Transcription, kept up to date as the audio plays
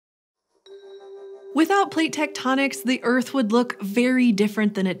Without plate tectonics, the Earth would look very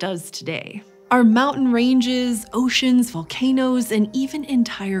different than it does today. Our mountain ranges, oceans, volcanoes, and even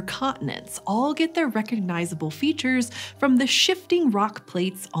entire continents all get their recognizable features from the shifting rock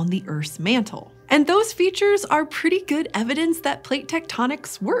plates on the Earth's mantle. And those features are pretty good evidence that plate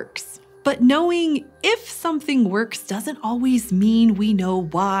tectonics works. But knowing if something works doesn't always mean we know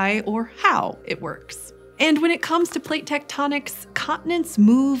why or how it works. And when it comes to plate tectonics, continents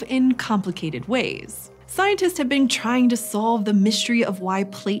move in complicated ways. Scientists have been trying to solve the mystery of why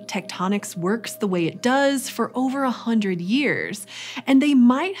plate tectonics works the way it does for over 100 years, and they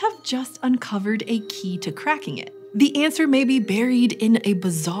might have just uncovered a key to cracking it. The answer may be buried in a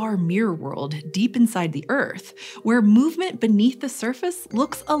bizarre mirror world deep inside the Earth, where movement beneath the surface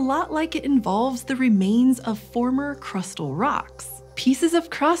looks a lot like it involves the remains of former crustal rocks. Pieces of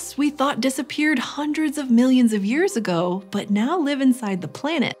crust we thought disappeared hundreds of millions of years ago, but now live inside the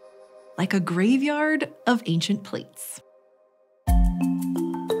planet, like a graveyard of ancient plates.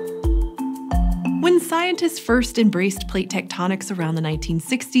 When scientists first embraced plate tectonics around the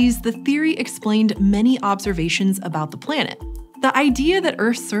 1960s, the theory explained many observations about the planet. The idea that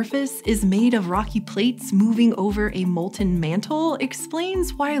Earth's surface is made of rocky plates moving over a molten mantle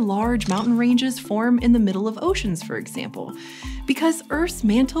explains why large mountain ranges form in the middle of oceans, for example, because Earth's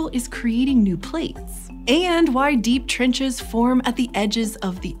mantle is creating new plates. And why deep trenches form at the edges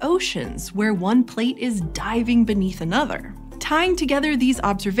of the oceans, where one plate is diving beneath another. Tying together these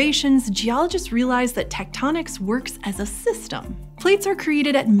observations, geologists realized that tectonics works as a system. Plates are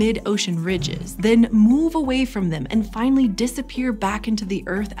created at mid-ocean ridges, then move away from them and finally disappear back into the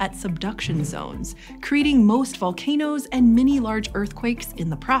Earth at subduction zones, creating most volcanoes and many large earthquakes in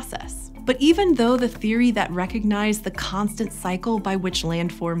the process. But even though the theory that recognized the constant cycle by which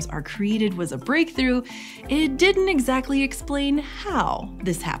landforms are created was a breakthrough, it didn't exactly explain how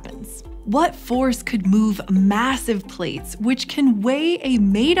this happens. What force could move massive plates, which can weigh a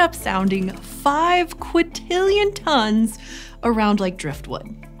made-up sounding 5 quintillion tons, around like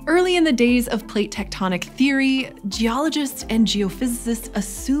driftwood? Early in the days of plate tectonic theory, geologists and geophysicists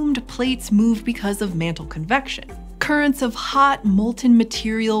assumed plates move because of mantle convection. Currents of hot, molten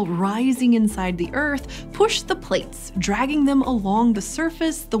material rising inside the Earth push the plates, dragging them along the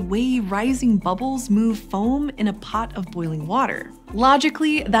surface the way rising bubbles move foam in a pot of boiling water.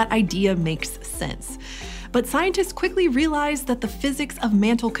 Logically, that idea makes sense. But scientists quickly realized that the physics of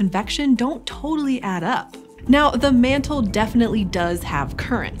mantle convection don't totally add up. Now, the mantle definitely does have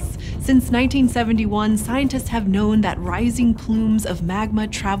currents. Since 1971, scientists have known that rising plumes of magma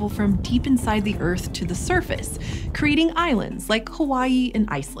travel from deep inside the Earth to the surface, creating islands like Hawaii and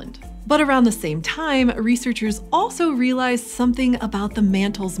Iceland. But around the same time, researchers also realized something about the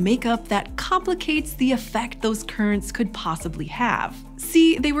mantle's makeup that complicates the effect those currents could possibly have.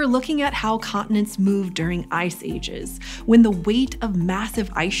 See, they were looking at how continents moved during ice ages, when the weight of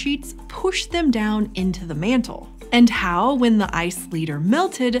massive ice sheets pushed them down into the mantle, and how, when the ice later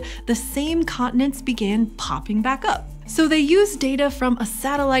melted, the same continents began popping back up. So they used data from a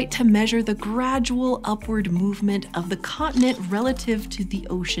satellite to measure the gradual upward movement of the continent relative to the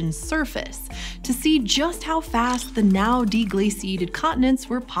ocean's surface, to see just how fast the now deglaciated continents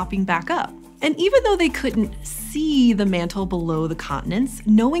were popping back up. And even though they couldn't see the mantle below the continents,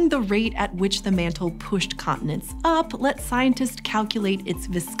 knowing the rate at which the mantle pushed continents up let scientists calculate its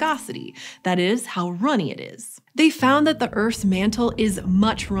viscosity, that is, how runny it is. They found that the Earth's mantle is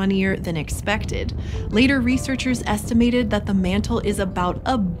much runnier than expected. Later researchers estimated that the mantle is about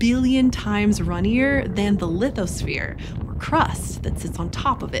 1 billion times runnier than the lithosphere, or crust, that sits on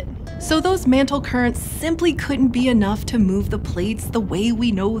top of it. So those mantle currents simply couldn't be enough to move the plates the way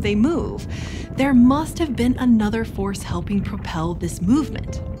we know they move. There must have been another force helping propel this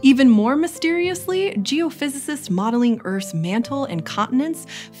movement. Even more mysteriously, geophysicists modeling Earth's mantle and continents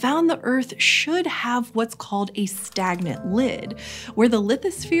found the Earth should have what's called a stagnant lid, where the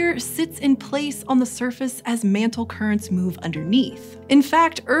lithosphere sits in place on the surface as mantle currents move underneath. In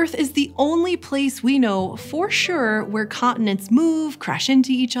fact, Earth is the only place we know for sure where continents move, crash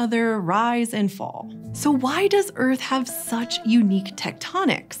into each other, rise, and fall. So why does Earth have such unique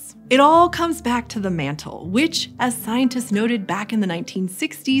tectonics? It all comes back to the mantle, which, as scientists noted back in the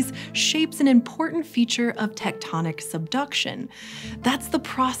 1960s, shapes an important feature of tectonic subduction. That's the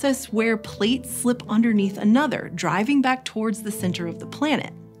process where plates slip underneath another, driving back towards the center of the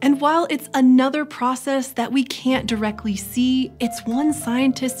planet. And while it's another process that we can't directly see, it's one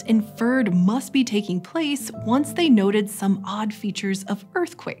scientists inferred must be taking place once they noted some odd features of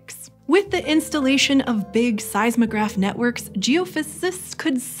earthquakes. With the installation of big seismograph networks, geophysicists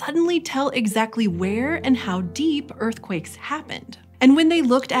could suddenly tell exactly where and how deep earthquakes happened. And when they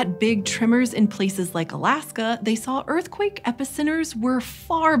looked at big tremors in places like Alaska, they saw earthquake epicenters were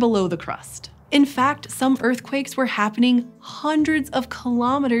far below the crust. In fact, some earthquakes were happening hundreds of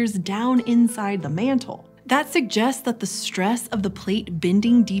kilometers down inside the mantle. That suggests that the stress of the plate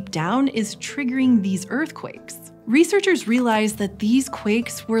bending deep down is triggering these earthquakes. Researchers realized that these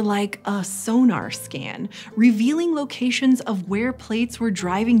quakes were like a sonar scan, revealing locations of where plates were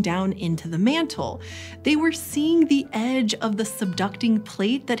driving down into the mantle. They were seeing the edge of the subducting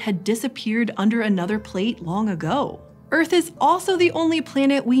plate that had disappeared under another plate long ago. Earth is also the only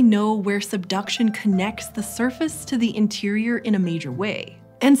planet we know where subduction connects the surface to the interior in a major way.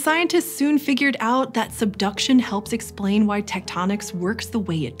 And scientists soon figured out that subduction helps explain why tectonics works the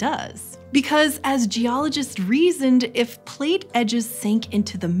way it does. Because as geologists reasoned, if plate edges sank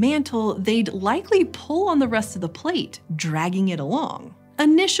into the mantle, they'd likely pull on the rest of the plate, dragging it along.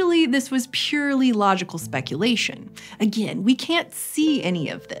 Initially, this was purely logical speculation. Again, we can't see any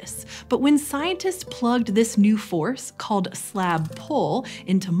of this, but when scientists plugged this new force, called slab pull,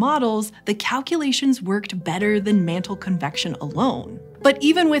 into models, the calculations worked better than mantle convection alone. But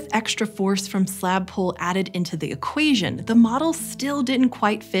even with extra force from slab pull added into the equation, the model still didn't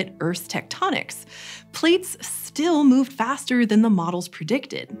quite fit Earth's tectonics. Plates still moved faster than the models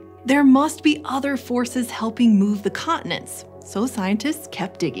predicted. There must be other forces helping move the continents, so scientists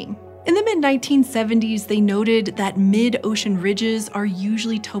kept digging. In the mid-1970s, they noted that mid-ocean ridges are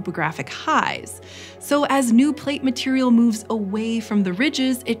usually topographic highs. So as new plate material moves away from the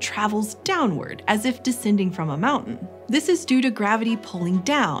ridges, it travels downward, as if descending from a mountain. This is due to gravity pulling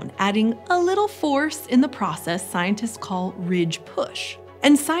down, adding a little force in the process scientists call ridge push.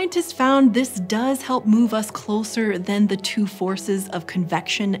 And scientists found this does help move us closer than the two forces of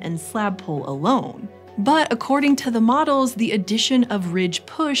convection and slab pull alone. But according to the models, the addition of ridge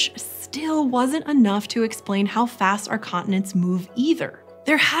push still wasn't enough to explain how fast our continents move either.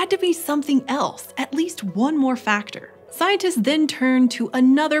 There had to be something else, at least one more factor. Scientists then turned to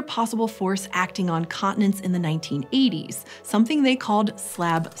another possible force acting on continents in the 1980s, something they called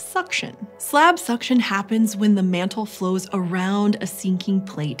slab suction. Slab suction happens when the mantle flows around a sinking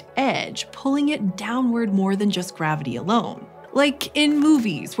plate edge, pulling it downward more than just gravity alone. Like in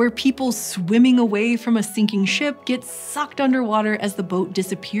movies, where people swimming away from a sinking ship get sucked underwater as the boat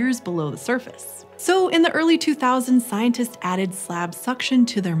disappears below the surface. So in the early 2000s, scientists added slab suction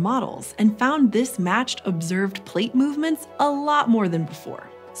to their models and found this matched observed plate movements a lot more than before.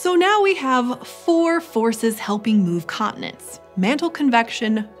 So now we have four forces helping move continents: mantle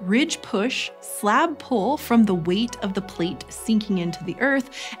convection, ridge push, slab pull from the weight of the plate sinking into the earth,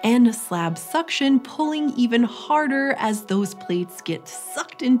 and slab suction pulling even harder as those plates get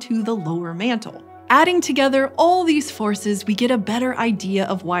sucked into the lower mantle. Adding together all these forces, we get a better idea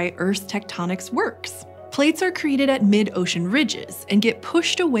of why Earth's tectonics works. Plates are created at mid-ocean ridges and get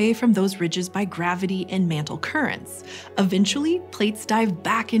pushed away from those ridges by gravity and mantle currents. Eventually, plates dive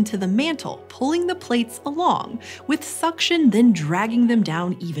back into the mantle, pulling the plates along, with suction then dragging them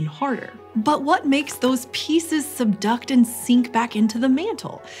down even harder. But what makes those pieces subduct and sink back into the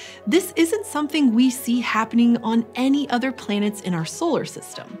mantle? This isn't something we see happening on any other planets in our solar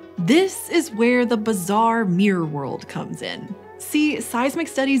system. This is where the bizarre mirror world comes in. See, seismic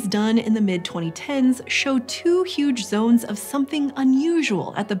studies done in the mid-2010s show two huge zones of something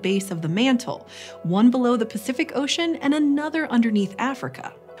unusual at the base of the mantle, one below the Pacific Ocean and another underneath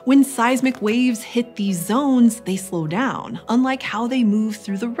Africa. When seismic waves hit these zones, they slow down, unlike how they move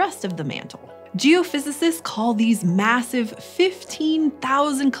through the rest of the mantle. Geophysicists call these massive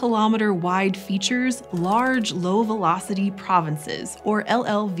 15,000 kilometer wide features large low-velocity provinces, or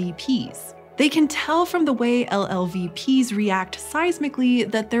LLVPs. They can tell from the way LLVPs react seismically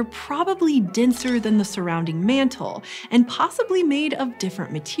that they're probably denser than the surrounding mantle and possibly made of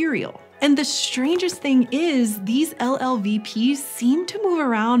different material. And the strangest thing is, these LLVPs seem to move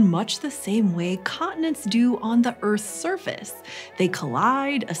around much the same way continents do on the Earth's surface. They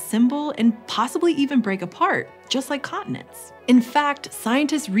collide, assemble, and possibly even break apart, just like continents. In fact,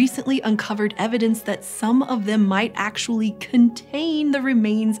 scientists recently uncovered evidence that some of them might actually contain the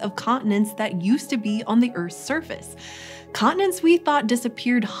remains of continents that used to be on the Earth's surface. Continents we thought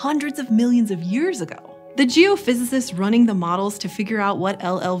disappeared hundreds of millions of years ago. The geophysicists running the models to figure out what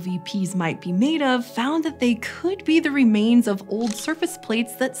LLVPs might be made of found that they could be the remains of old surface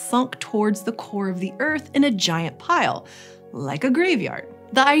plates that sunk towards the core of the Earth in a giant pile, like a graveyard.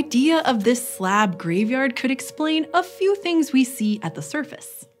 The idea of this slab graveyard could explain a few things we see at the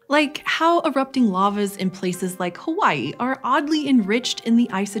surface. Like how erupting lavas in places like Hawaii are oddly enriched in the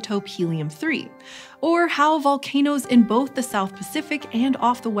isotope helium-3, or how volcanoes in both the South Pacific and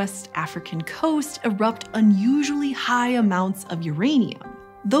off the West African coast erupt unusually high amounts of uranium.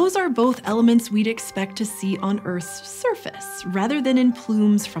 Those are both elements we'd expect to see on Earth's surface, rather than in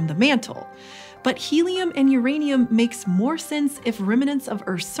plumes from the mantle. But helium and uranium makes more sense if remnants of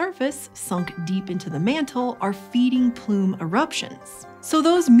Earth's surface, sunk deep into the mantle, are feeding plume eruptions. So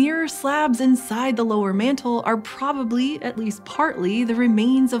those mirror slabs inside the lower mantle are probably, at least partly, the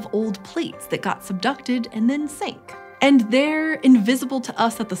remains of old plates that got subducted and then sank. And there, invisible to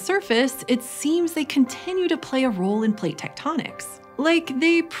us at the surface, it seems they continue to play a role in plate tectonics. Like,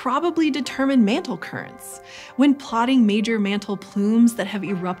 they probably determine mantle currents. When plotting major mantle plumes that have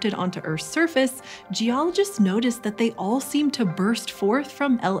erupted onto Earth's surface, geologists noticed that they all seem to burst forth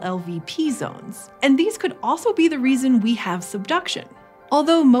from LLVP zones. And these could also be the reason we have subduction.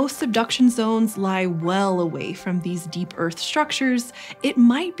 Although most subduction zones lie well away from these deep Earth structures, it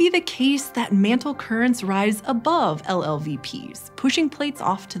might be the case that mantle currents rise above LLVPs, pushing plates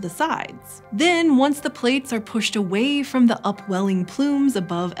off to the sides. Then, once the plates are pushed away from the upwelling plumes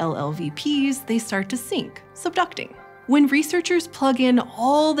above LLVPs, they start to sink, subducting. When researchers plug in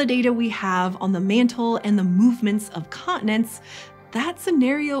all the data we have on the mantle and the movements of continents, that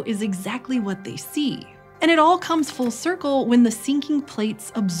scenario is exactly what they see. And it all comes full circle when the sinking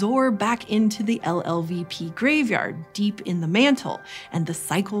plates absorb back into the LLVP graveyard deep in the mantle, and the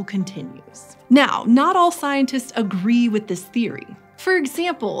cycle continues. Now, not all scientists agree with this theory. For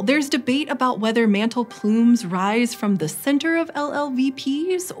example, there's debate about whether mantle plumes rise from the center of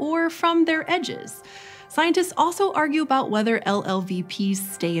LLVPs or from their edges. Scientists also argue about whether LLVPs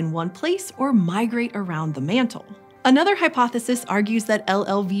stay in one place or migrate around the mantle. Another hypothesis argues that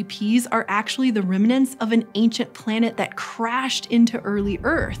LLVPs are actually the remnants of an ancient planet that crashed into early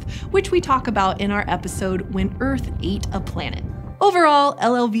Earth, which we talk about in our episode When Earth Ate a Planet. Overall,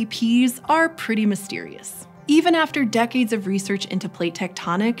 LLVPs are pretty mysterious. Even after decades of research into plate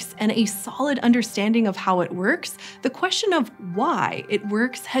tectonics and a solid understanding of how it works, the question of why it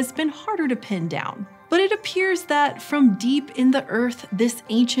works has been harder to pin down. But it appears that from deep in the Earth, this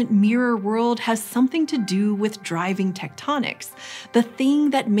ancient mirror world has something to do with driving tectonics, the thing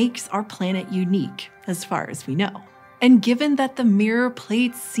that makes our planet unique, as far as we know. And given that the mirror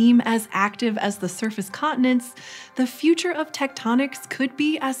plates seem as active as the surface continents, the future of tectonics could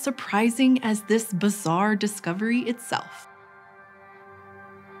be as surprising as this bizarre discovery itself.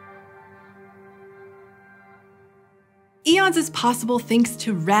 Eons is possible thanks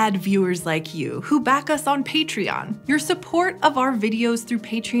to rad viewers like you who back us on Patreon. Your support of our videos through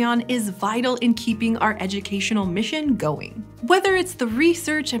Patreon is vital in keeping our educational mission going. Whether it's the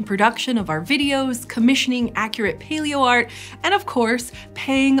research and production of our videos, commissioning accurate paleo art, and of course,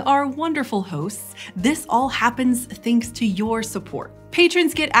 paying our wonderful hosts, this all happens thanks to your support.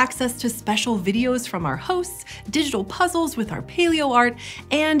 Patrons get access to special videos from our hosts, digital puzzles with our paleo art,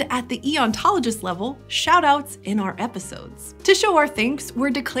 and at the Eontologist level, shoutouts in our episodes. To show our thanks, we're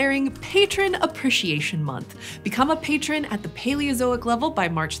declaring Patron Appreciation Month. Become a patron at the Paleozoic level by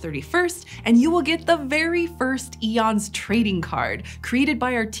March 31st, and you will get the very first Eons trading card, created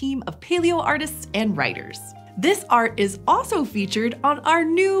by our team of paleo artists and writers. This art is also featured on our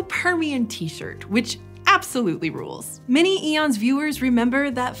new Permian t-shirt, which absolutely rules. Many Eons viewers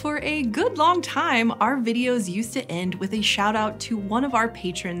remember that for a good long time, our videos used to end with a shout out to one of our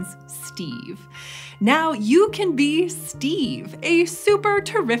patrons, Steve. Now you can be Steve, a super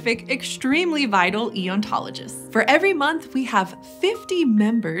terrific, extremely vital Eontologist. For every month we have 50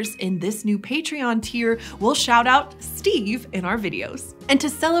 members in this new Patreon tier, we'll shout out Steve in our videos. And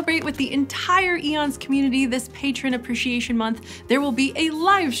to celebrate with the entire Eons community this Patron Appreciation Month, there will be a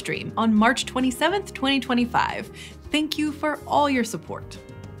live stream on March 27th, 2025. Thank you for all your support.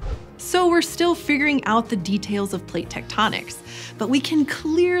 So we're still figuring out the details of plate tectonics, but we can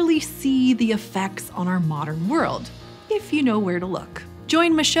clearly see the effects on our modern world, if you know where to look.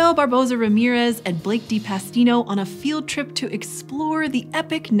 Join Michelle Barboza Ramirez and Blake DiPastino on a field trip to explore the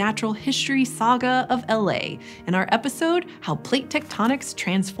epic natural history saga of LA in our episode, How Plate Tectonics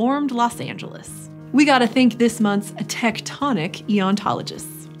Transformed Los Angeles. We gotta thank this month's tectonic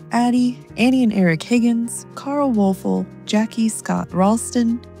Eontologists. Addie, Annie and Eric Higgins, Carl Wolfel, Jackie Scott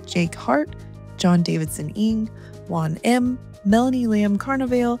Ralston, Jake Hart, John Davidson Ing, Juan M., Melanie Lamb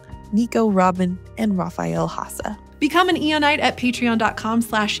Carnevale, Nico Robin, and Raphael Hassa. Become an Eonite at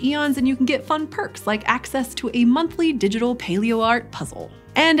patreon.com/eons and you can get fun perks like access to a monthly digital paleo art puzzle.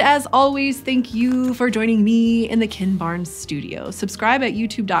 And as always, thank you for joining me in the Ken Barnes studio. Subscribe at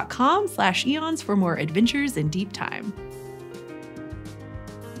youtube.com/eons for more adventures in deep time.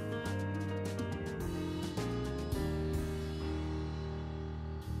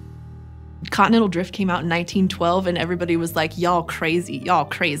 Continental drift came out in 1912 and everybody was like, y'all crazy, y'all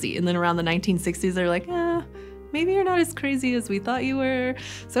crazy. And then around the 1960s, they're like, maybe you're not as crazy as we thought you were.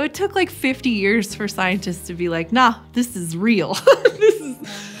 So it took like 50 years for scientists to be like, nah, this is real.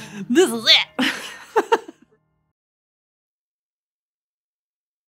 This is it.